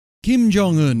Kim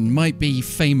Jong-un might be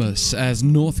famous as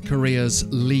North Korea's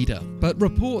leader, but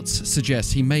reports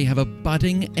suggest he may have a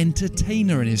budding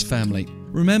entertainer in his family.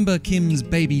 Remember Kim's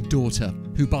baby daughter,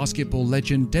 who basketball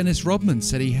legend Dennis-Rodman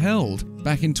said he held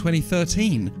back in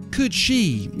 2013? Could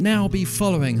she now be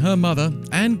following her mother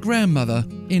and grandmother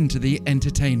into the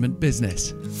entertainment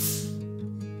business?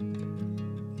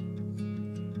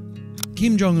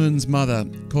 Kim Jong-un's mother,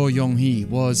 Ko-Yong-hui,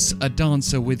 was a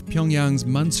dancer with Pyongyang's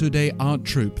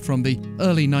Mansudae-Art-Troupe from the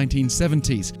early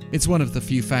 1970s. It's one of the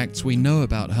few facts we know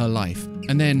about her life.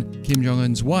 And then Kim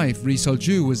Jong-un's wife, Ri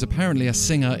Sol-ju, was apparently a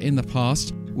singer in the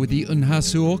past with the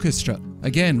Unhasu-Orchestra.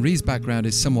 Again, Ri's background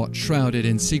is somewhat shrouded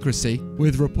in secrecy,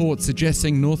 with reports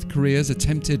suggesting North Korea's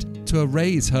attempted to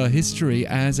erase her history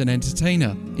as an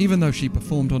entertainer, even though she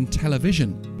performed on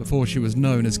television before she was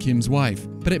known as Kim's wife.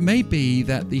 But it may be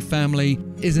that the family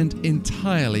isn't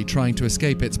entirely trying to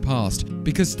escape its past,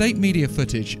 because state media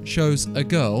footage shows a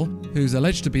girl, who's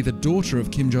alleged to be the daughter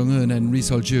of Kim Jong-un and Ri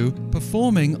Sol-ju,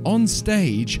 performing on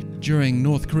stage during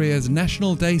North Korea's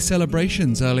National Day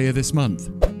celebrations earlier this month.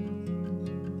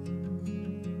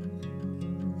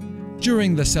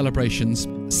 During the celebrations,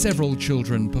 several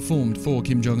children performed for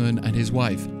Kim Jong-un and his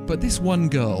wife, but this one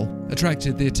girl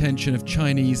attracted the attention of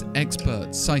Chinese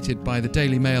experts cited by the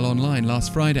Daily Mail Online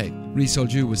last Friday. Ri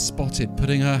Sol-ju was spotted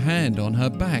putting her hand on her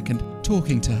back and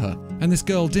talking to her, and this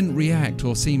girl didn't react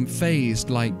or seem fazed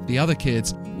like the other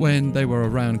kids when they were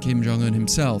around Kim Jong-un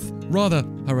himself. Rather,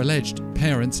 her alleged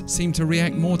parents seemed to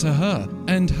react more to her,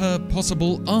 and her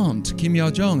possible aunt,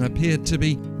 Kim-Yo-jong, appeared to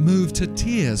be moved to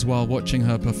tears while watching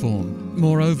her perform.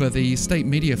 Moreover, the state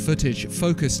media footage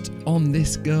focused on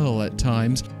this girl at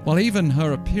times, while even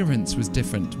her appearance was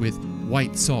different, with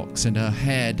white socks and her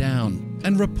hair down.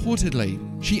 And reportedly,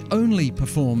 she only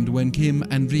performed when Kim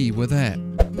and Ri were there.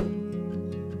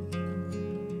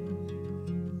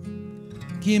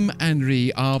 Kim and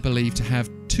Ri are believed to have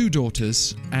 2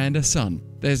 daughters and a son.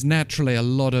 There's naturally a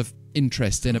lot of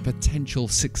interest in a potential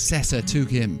successor to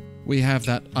Kim. We have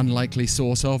that unlikely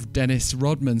source of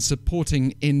Dennis-Rodman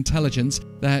supporting intelligence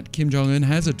that Kim Jong-un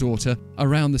has a daughter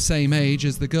around the same age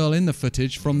as the girl in the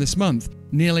footage from this month.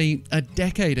 Nearly a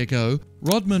decade ago,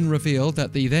 Rodman revealed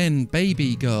that the then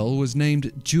baby girl was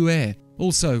named Jue,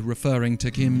 also referring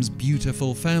to Kim's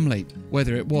beautiful family.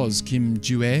 Whether it was Kim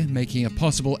Jue making a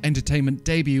possible entertainment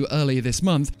debut earlier this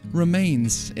month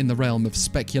remains in the realm of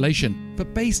speculation,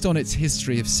 but based on its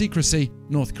history of secrecy,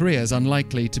 North Korea is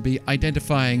unlikely to be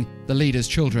identifying the leader's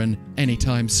children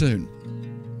anytime soon.